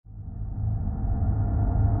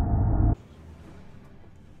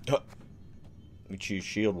We choose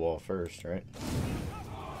shield wall first, right?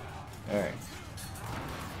 Alright.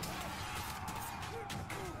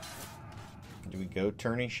 Do we go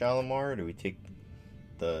tourney Shalimar, or do we take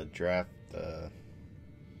the draft,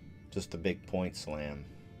 just the big point slam?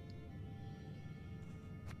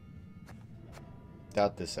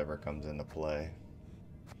 Doubt this ever comes into play.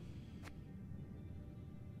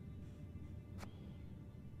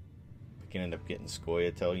 We can end up getting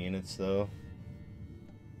Scoia'tael units though.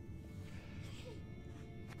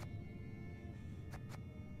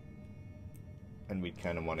 And we'd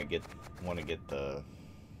kind of want to get the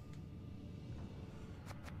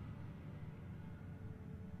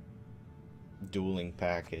dueling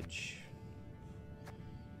package.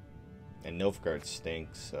 And Nilfgaard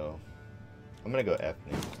stinks, so I'm gonna go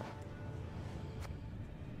ethnic.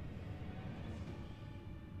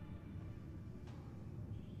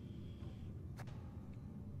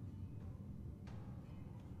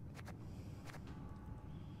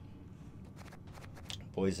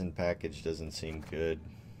 Poison package doesn't seem good.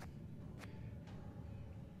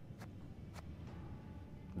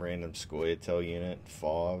 Random Scoia'tael unit,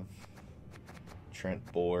 Fauve, Trent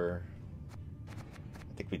Boar.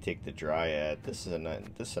 I think we take the Dryad. This is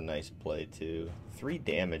a nice play too. 3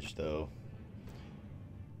 damage though.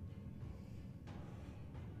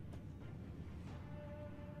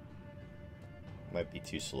 Might be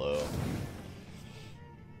too slow.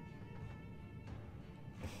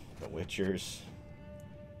 The Witchers.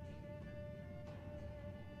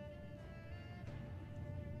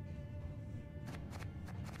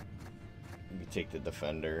 We take the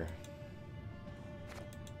Defender.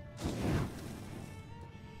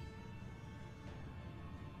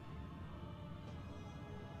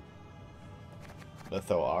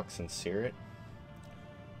 Litho Ox and Sirit.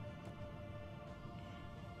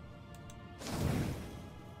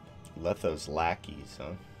 Letho's lackeys,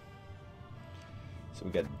 huh? So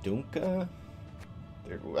we got Dunka.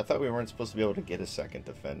 I thought we weren't supposed to be able to get a second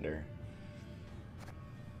defender.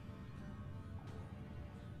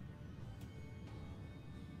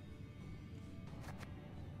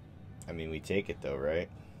 I mean, we take it though, right?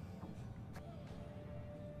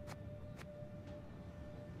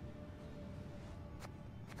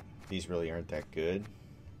 These really aren't that good.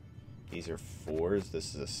 These are 4s.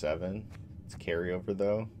 This is a 7. It's carryover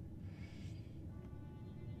though.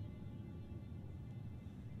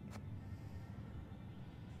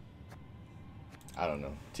 I don't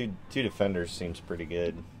know. Two defenders seems pretty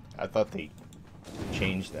good. I thought they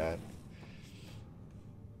changed that.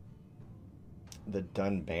 The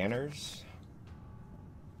Dun Banners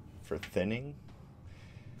for thinning.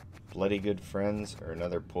 Bloody Good Friends or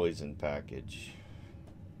another poison package.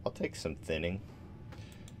 I'll take some thinning.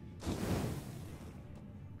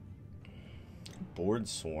 Board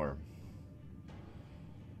Swarm.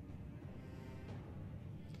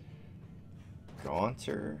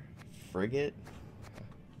 Gaunter. Frigate.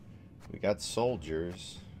 We got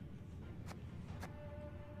soldiers.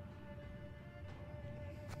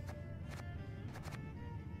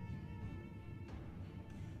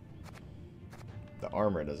 The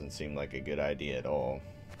armor doesn't seem like a good idea at all.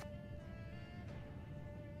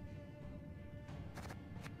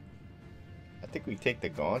 I think we take the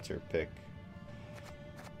Gaunter pick.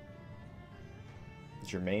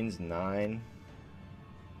 Germain's 9.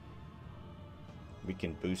 We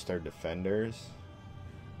can boost our defenders.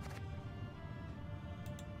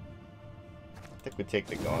 I think we take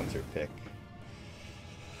the Gaunter pick.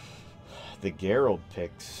 The Geralt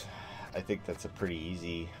picks. I think that's a pretty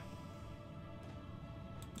easy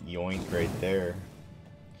yoink right there.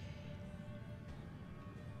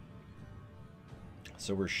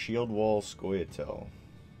 So we're Shield Wall Scoia'tael.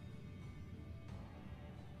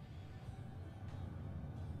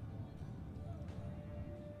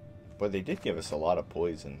 Boy, they did give us a lot of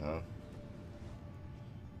poison, huh?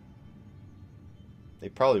 They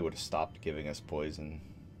probably would have stopped giving us poison.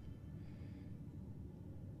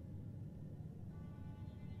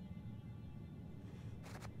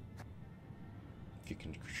 If you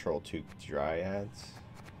can control 2 Dryads.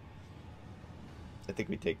 I think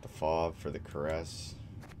we take the Fauve for the Caress.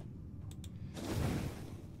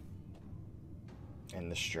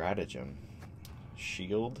 And the Stratagem.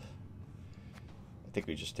 Shield. I think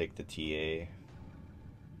we just take the TA.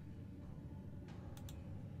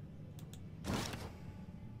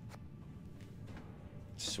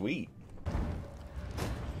 Sweet.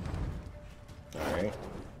 Alright.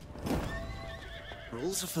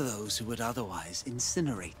 Rules are for those who would otherwise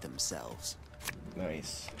incinerate themselves.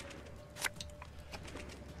 Nice.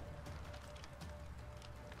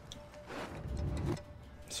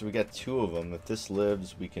 So we got 2 of them. If this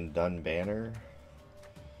lives, we can Dun Banner.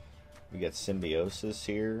 We got Symbiosis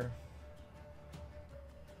here.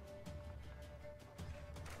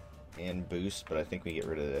 And Boost, but I think we get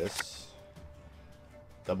rid of this.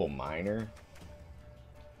 Double Miner.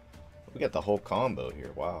 We got the whole combo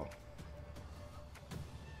here, wow.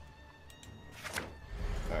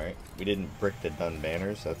 Alright, we didn't brick the done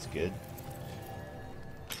banners, that's good.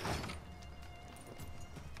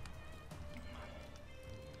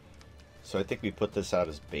 So I think we put this out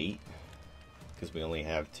as bait, because we only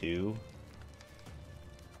have 2.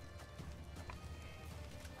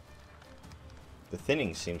 The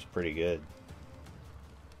thinning seems pretty good.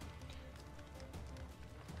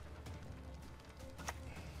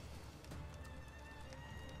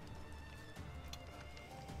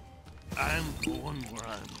 I'm going where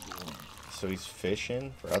I'm going. So he's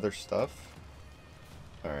fishing for other stuff?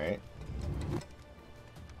 Alright.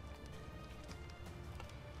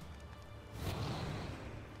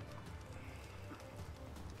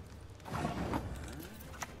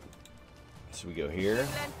 So we go here.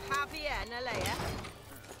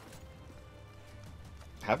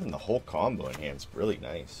 Having the whole combo in hand is really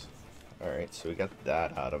nice. Alright, so we got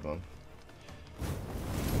that out of him.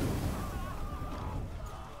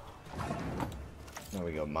 Now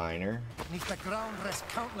we go Miner. The ground rests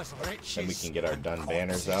countless riches. Then we can get our done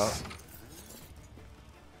banners out.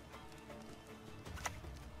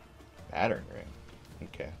 Pattern ring.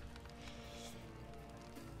 Okay.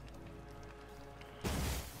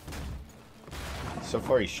 So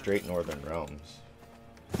far he's straight Northern Realms.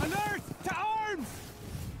 Alert! To arms!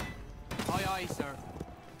 Aye, aye, sir.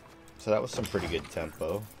 So that was some pretty good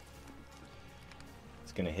tempo.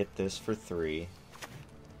 It's gonna hit this for 3.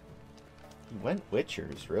 He went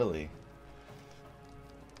Witchers, really.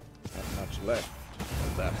 Not much left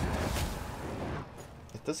of that.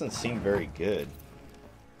 It doesn't seem very good.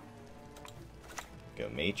 Go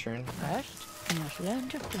Matron. First, you must learn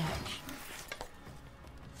to fletch.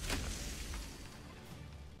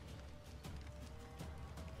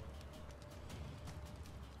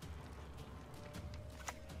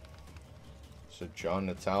 So John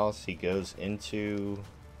Natalis, he goes into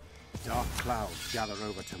Dark clouds gather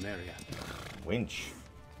over Temeria. Winch,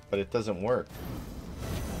 but it doesn't work.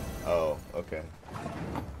 Oh, okay.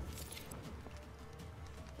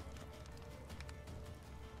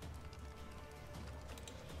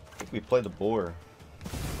 I think we play the boar.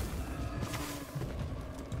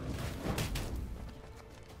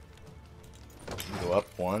 Go up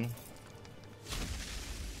 1.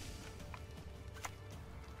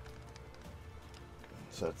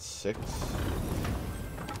 So that's 6.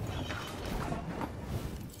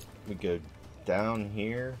 We go down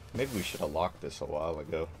here. Maybe we should have locked this a while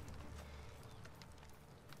ago.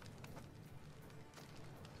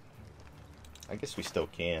 I guess we still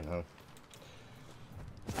can, huh?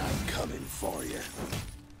 I'm coming for you.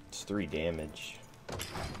 It's 3 damage.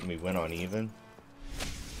 And we went on even.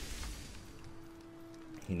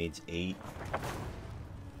 He needs 8.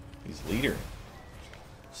 He's leader.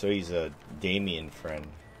 So he's a Damien friend.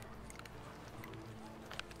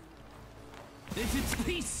 If it's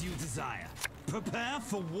peace you desire, prepare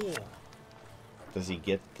for war. Does he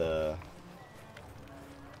get the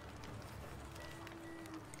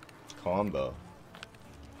combo?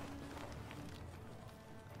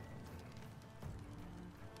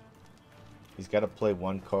 He's got to play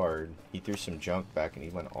 1 card. He threw some junk back and he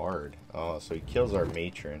went hard. Oh, so he kills our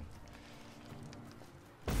matron.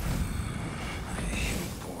 I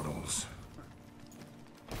hate portals.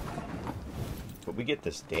 But we get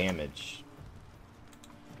this damage.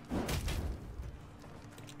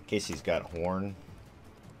 In case he's got horn.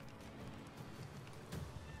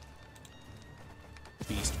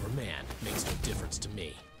 Beast or man makes no difference to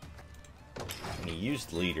me. And he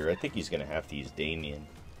used leader. I think he's going to have to use Damien.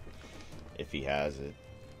 If he has it.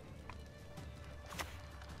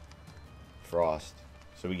 Frost.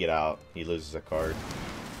 So we get out. He loses a card.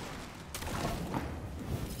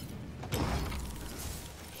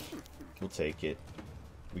 We'll take it.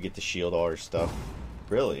 We get to shield all our stuff.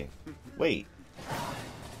 Really? Wait.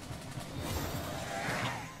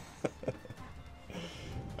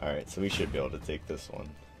 Alright, so we should be able to take this one.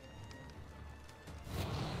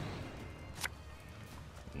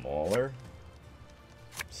 Mauler.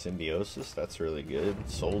 Symbiosis, that's really good.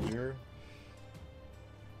 Soldier.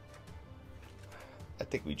 I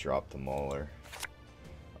think we dropped the Mauler.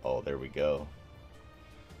 Oh, there we go.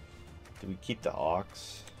 Did we keep the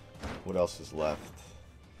Ox? What else is left?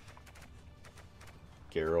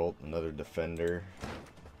 Geralt, another defender.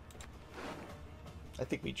 I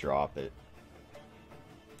think we drop it.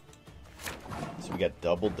 So we got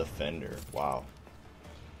double defender. Wow.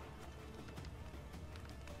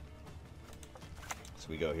 So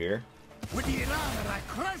we go here. Would you rather I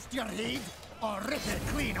crushed your head or rip it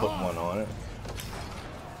clean Put off? one on it.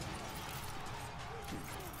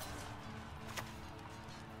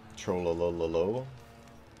 Trollololo.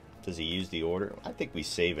 Does he use the order? I think we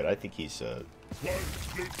save it. I think he's I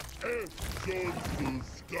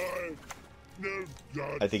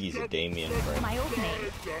think he's a Damien friend. My old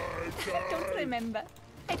name. I don't remember.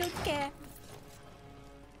 I don't care.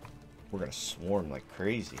 We're gonna swarm like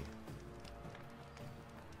crazy.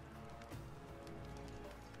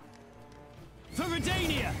 For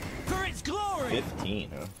Redania! For its glory!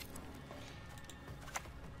 15, huh?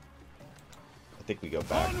 I think we go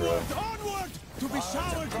back, bro. Onward! To be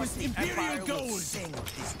showered with Imperial gold! Sing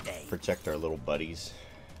this day. Protect our little buddies.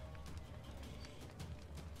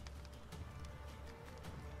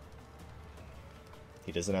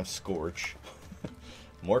 He doesn't have Scorch.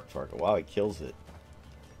 Morkfark, wow, he kills it.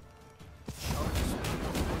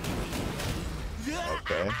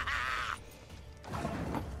 Okay.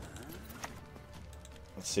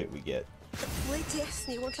 Let's see what we get.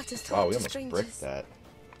 Wow, we almost bricked that.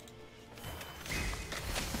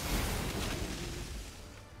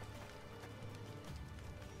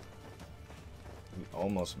 We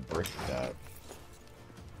almost bricked that.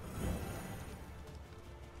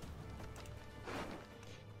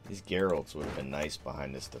 These Geralts would have been nice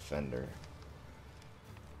behind this defender.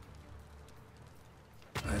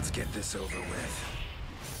 Let's get this over with.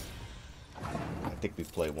 I think we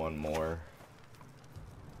play one more.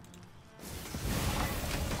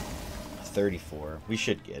 34. We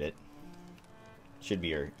should get it. Should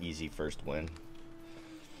be our easy first win.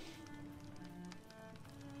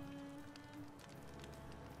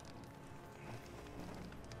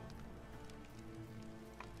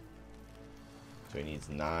 So he needs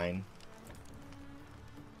 9.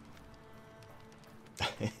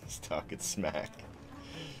 He's talking smack.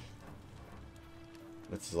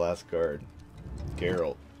 What's his last card?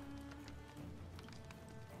 Geralt.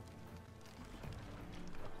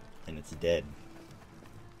 And it's dead.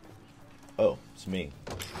 Oh, it's me.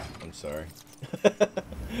 I'm sorry.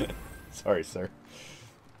 Sorry, sir.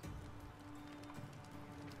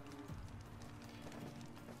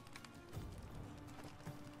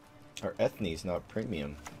 Our Ethne's not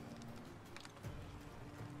premium.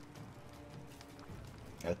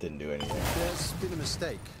 That didn't do anything. There's been a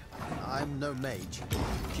mistake. I'm no mage.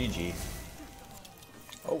 GG.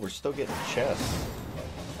 Oh, we're still getting chests.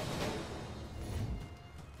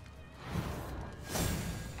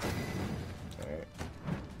 Alright.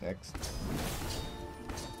 Next.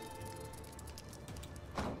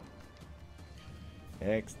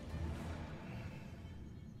 Next.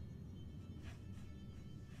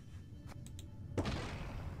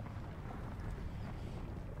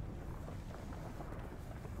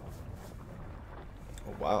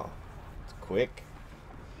 Oh, wow. It's quick.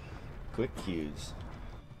 Quick cues.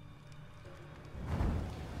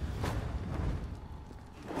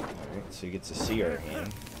 Alright, so he gets to see our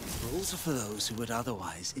hand. Rules are for those who would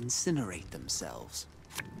otherwise incinerate themselves.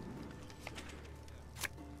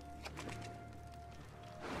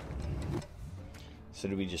 So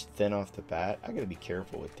do we just thin off the bat? I gotta be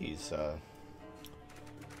careful with these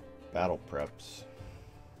battle preps.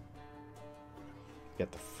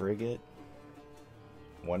 Got the frigate.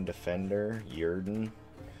 1 defender, Yerden.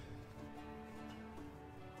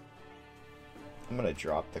 I'm gonna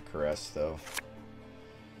drop the caress though.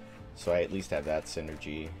 So I at least have that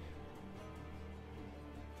synergy.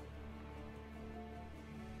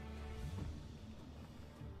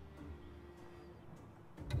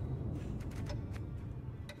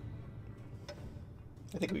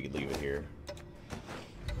 I think we could leave it here.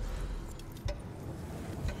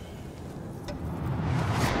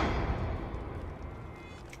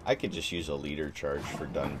 I could just use a leader charge for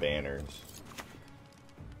done banners.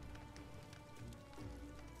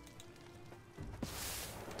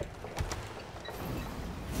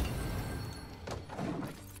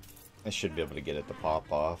 I should be able to get it to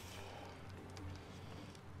pop off.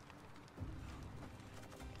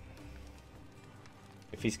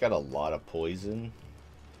 If he's got a lot of poison,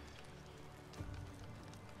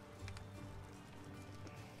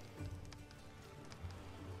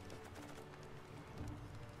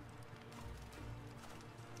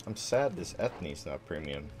 I'm sad this Ethne's not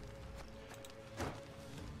premium.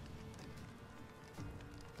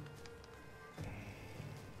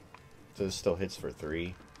 So this still hits for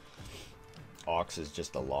 3. Ox is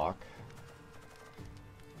just a lock.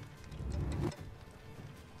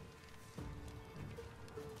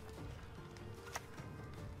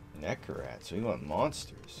 Neckarat, so we want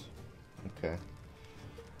monsters. Okay.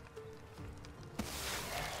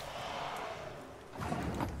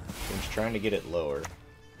 So he's trying to get it lower.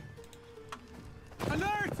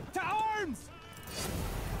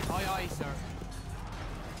 Aye, sir.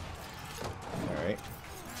 Alright.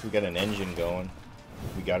 So we got an engine going.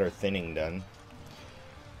 We got our thinning done.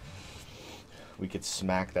 We could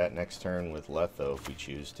smack that next turn with Letho if we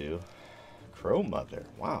choose to. Crow Mother.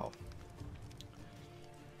 Wow.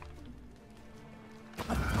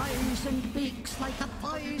 A thousand beaks like a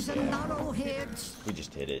thousand arrowheads. We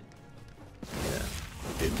just hit it.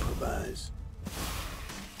 Yeah. Improvise.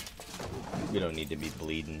 We don't need to be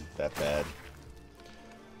bleeding that bad.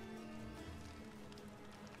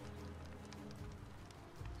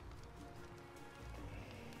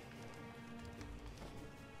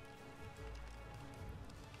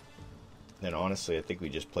 And honestly, I think we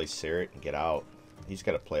just play Sarret and get out. He's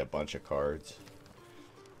got to play a bunch of cards.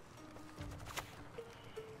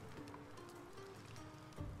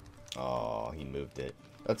 Oh, he moved it.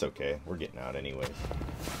 That's okay. We're getting out anyways.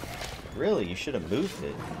 Really? You should have moved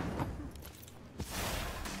it.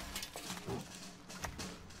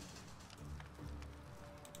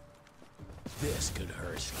 This could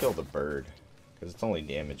hurt. Just kill the bird. Because it's only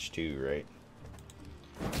damage 2, right?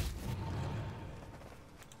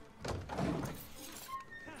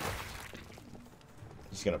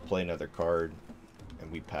 He's going to play another card.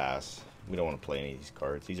 And we pass. We don't want to play any of these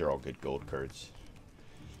cards. These are all good gold cards.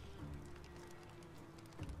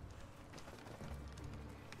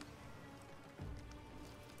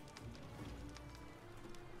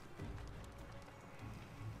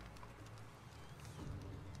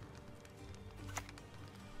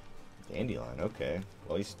 Dandelion, okay.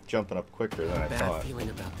 Well, he's jumping up quicker than I Bad thought. feeling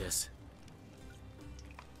about this.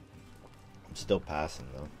 I'm still passing,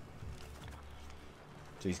 though.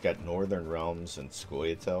 So he's got Northern Realms and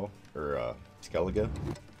Scoia'tael, or Skellige.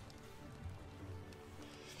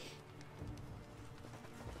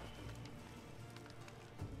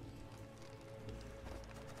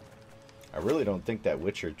 I really don't think that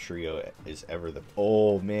Witcher trio is ever the...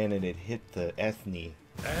 Oh, man, and it hit the Ethne.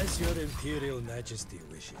 As your Imperial Majesty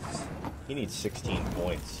wishes. He needs 16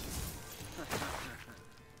 points.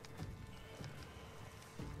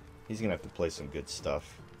 He's gonna have to play some good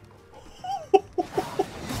stuff.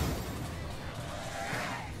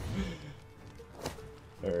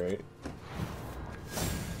 Alright.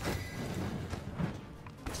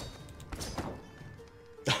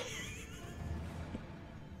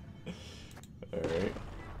 Alright.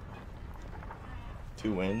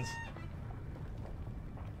 2 wins.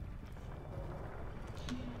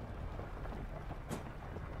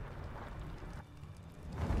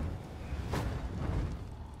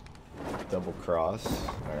 Double cross.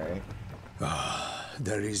 Alright.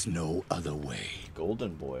 There is no other way.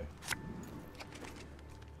 Golden boy.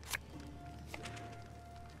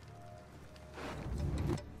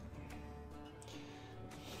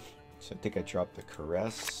 So I think I dropped the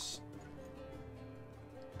caress.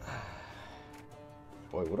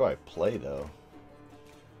 Boy, what do I play though?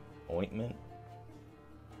 Ointment.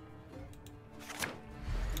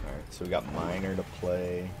 Alright, so we got Miner to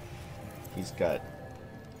play. He's got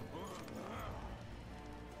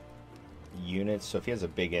units, so if he has a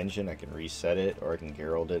big engine, I can reset it, or I can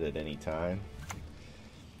Geralt it at any time.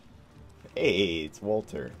 Hey, it's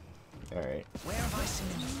Walter. Alright. Where have I seen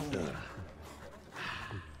him before?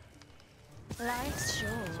 Life's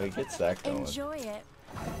short. So he gets that going. Enjoy it.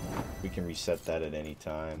 We can reset that at any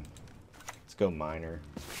time. Let's go Miner.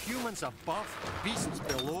 Humans above, beasts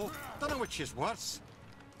below. Don't know which is worse.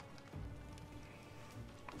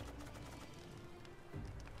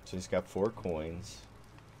 So he's got 4 coins.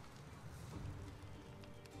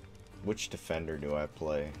 Which defender do I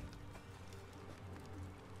play?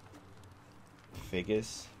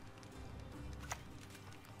 Figus?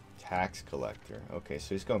 Tax collector. Okay,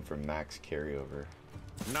 so he's going for max carryover.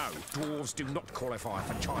 No, dwarves do not qualify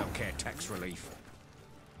for childcare tax relief.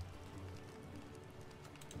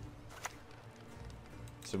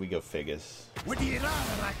 So we go Figus. Would you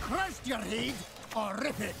rather I crushed your head or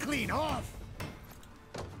rip it clean off?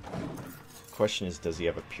 Question is, does he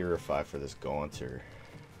have a Purify for this Gaunter?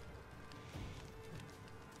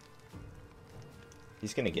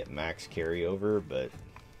 He's gonna get max carryover, but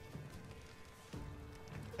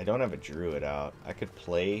I don't have a Druid out. I could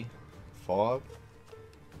play Fog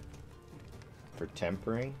for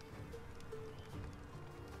tempering,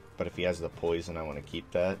 but if he has the poison, I want to keep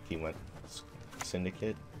that. If he went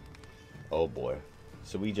Syndicate, oh boy.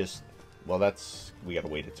 So we just, well, that's, we gotta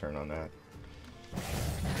wait a turn on that.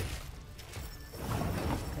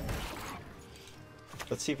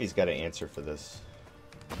 Let's see if he's got an answer for this.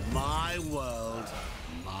 My world,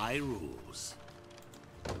 my rules.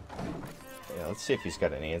 Yeah, let's see if he's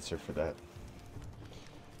got an answer for that.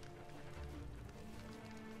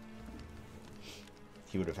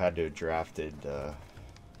 He would have had to have drafted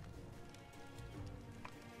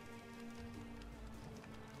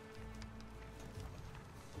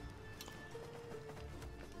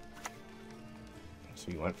So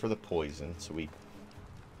we went for the poison, so we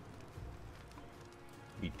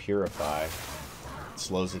purify. It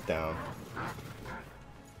slows it down.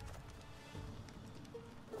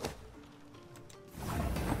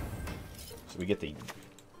 So we get to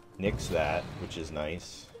nix that, which is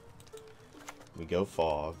nice. We go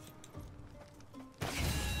fog.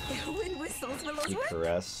 Wind whistles, will We those work?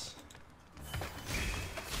 caress.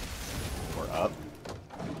 We're up.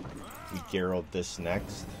 We Geralt this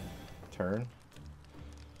next turn.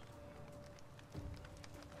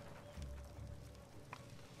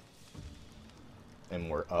 And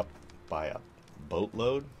we're up by a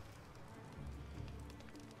boatload.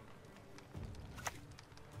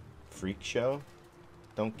 Freak show.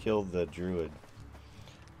 Don't kill the druid.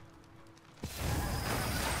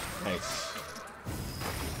 Nice.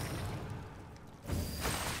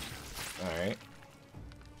 Alright.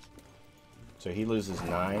 So he loses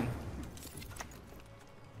 9.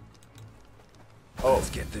 Oh. Let's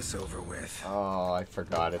get this over with. Oh, I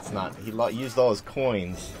forgot. It's not. He used all his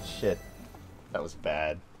coins. Shit. That was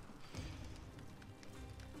bad.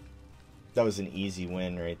 That was an easy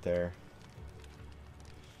win right there.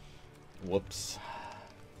 Whoops.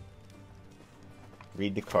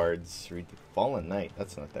 Read the cards. Read the Fallen Knight.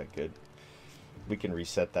 That's not that good. We can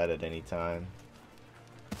reset that at any time.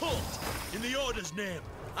 Halt! In the Order's name,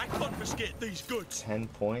 I confiscate these goods. 10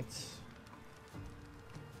 points.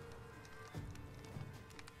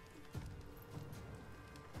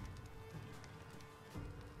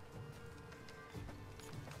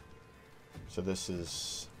 So this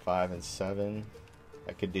is 5 and 7.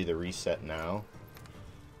 I could do the reset now.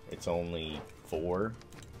 It's only 4.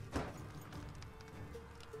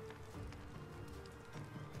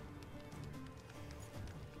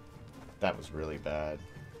 That was really bad.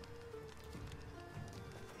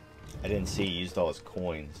 I didn't see he used all his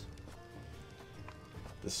coins.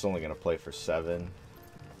 This is only going to play for 7.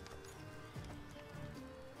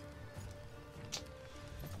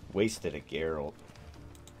 Wasted a Geralt.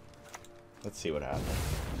 Let's see what happens.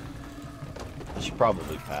 He should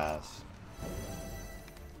probably pass.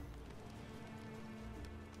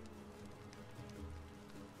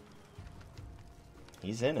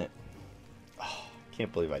 He's in it. Oh,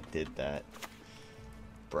 can't believe I did that.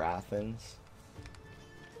 Brathens.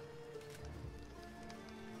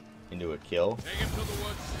 Into a kill. Take him to the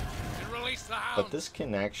woods and release the hound. But this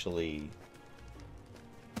can actually...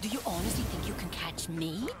 Do you honestly think you can catch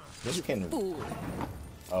me? This You can... fool.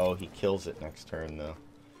 Oh, he kills it next turn, though.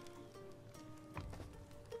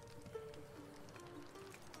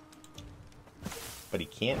 But he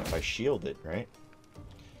can't if I shield it, right?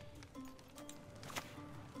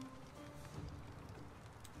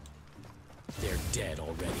 They're dead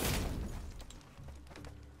already.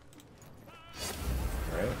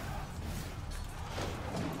 Right?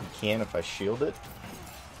 He can if I shield it.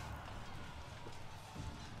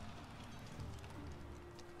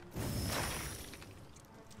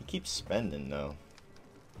 He keeps spending, though.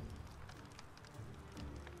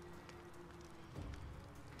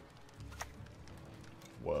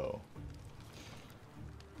 Whoa.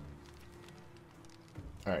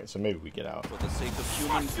 Alright, so maybe we get out. For the sake of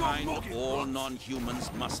humankind, all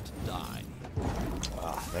non-humans must die.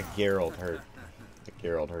 Ah, that Geralt hurt. That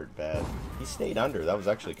Geralt hurt bad. He stayed under. That was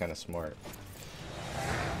actually kind of smart.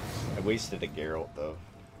 I wasted a Geralt, though.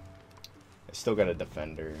 I still got a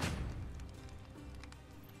defender.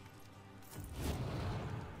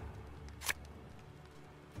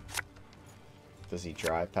 Does he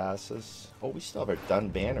dry pass us? Oh, we still haven't done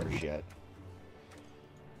banners yet.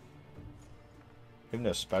 We have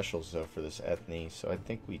no specials though for this ethne, so I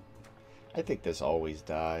think this always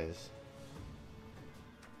dies.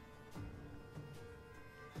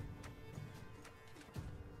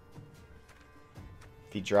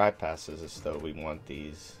 If he dry passes us though, we want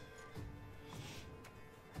these.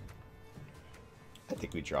 I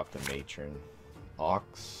think we dropped a matron.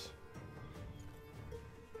 Ox.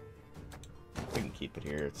 We can keep it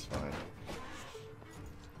here, it's fine.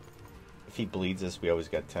 If he bleeds us, we always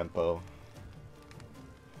got tempo.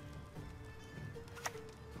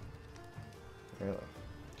 Really?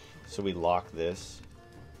 So we lock this.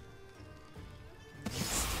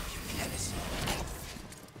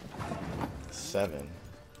 7.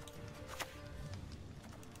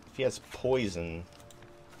 If he has poison,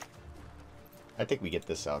 I think we get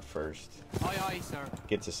this out first. Aye, aye, sir.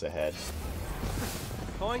 Gets us ahead.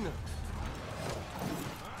 Fine.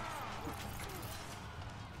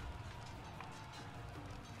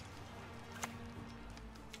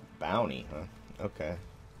 Bounty, huh? Okay.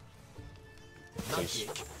 Magic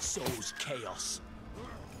sows chaos.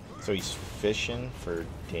 So he's fishing for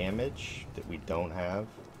damage that we don't have.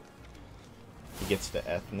 He gets the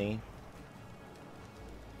Ethne.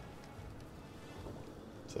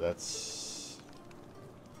 So that's...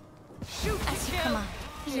 Shoot! Come on,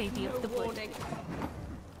 Lady of the Wood.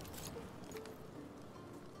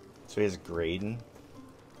 So he has Graydon.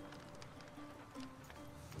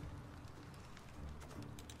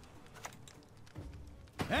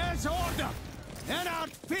 There's order! And out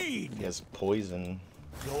feed! He has poison.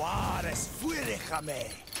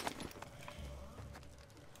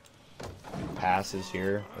 Passes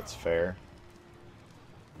here. That's fair.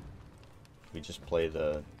 We just play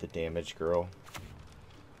the damage girl.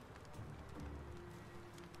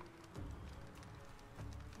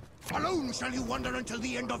 Alone shall you wander until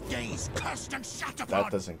the end of days, cursed and shat upon!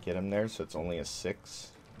 That doesn't get him there, so it's only a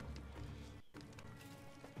 6.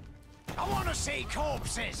 I want to see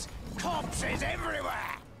corpses! Corpses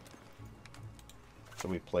everywhere! So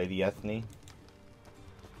we play the Ethne.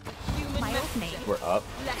 My Ethne. We're up.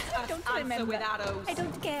 I don't remember. I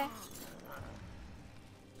don't care.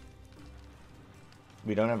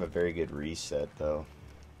 We don't have a very good reset, though.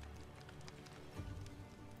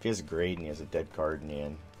 If he has a grade and he has a dead card in the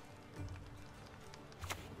end.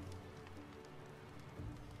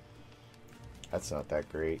 That's not that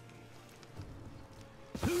great.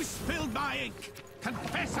 Who spilled my ink?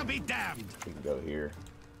 Confess and be damned! We can go here.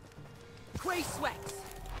 Quay sweats.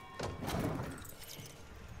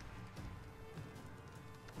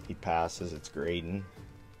 He passes, it's Graydon.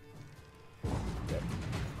 Yep.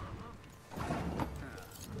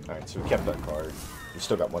 Alright, so we kept our card. We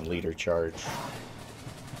still got 1 leader charge.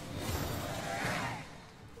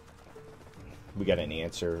 We got an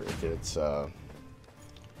answer if it's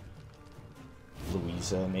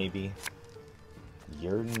Louisa, maybe.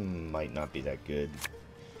 Yurden might not be that good.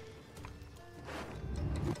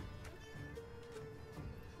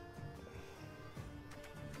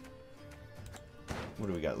 What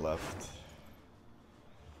do we got left?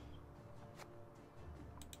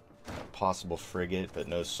 Possible frigate, but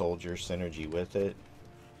no soldier synergy with it.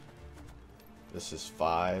 This is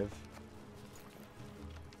 5.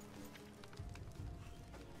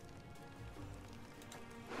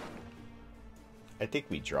 I think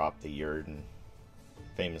we dropped the Yurden.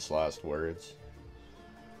 Famous last words.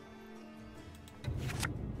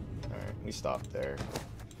 Alright, we stopped there.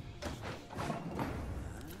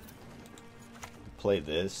 Play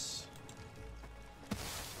this.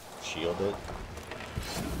 Shield it.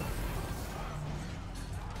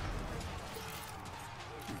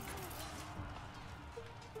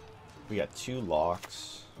 We got 2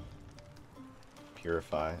 locks.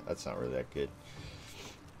 Purify. That's not really that good.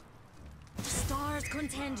 Stars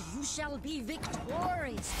contend, you shall be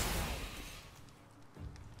victorious today.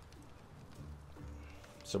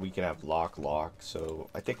 So we can have lock. So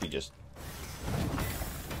I think we just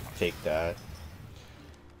take that.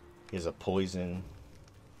 He has a poison.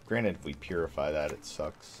 Granted, if we purify that, it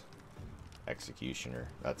sucks. Executioner.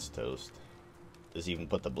 That's toast. Does he even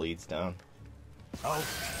put the bleeds down? Oh,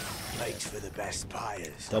 makes for the best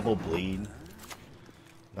buyers. Double bleed.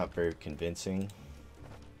 Not very convincing.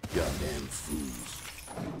 Goddamn fools.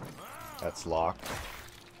 That's locked.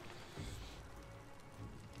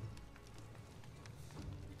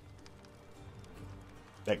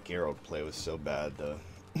 That Geralt play was so bad, though.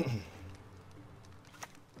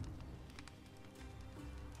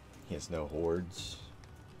 He has no hordes.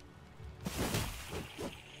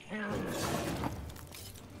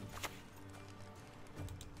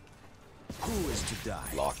 Who is to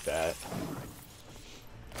die? Lock that.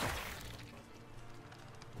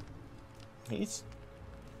 He's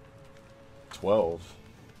 12,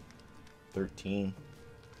 13,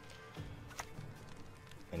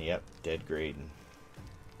 and yep, dead Graydon.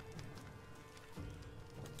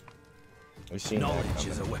 We've seen Knowledge that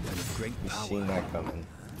coming. is a weapon of great We've power. seen that coming.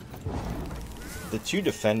 The 2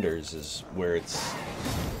 defenders is where it's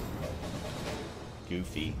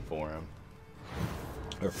goofy for him,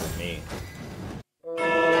 or for me.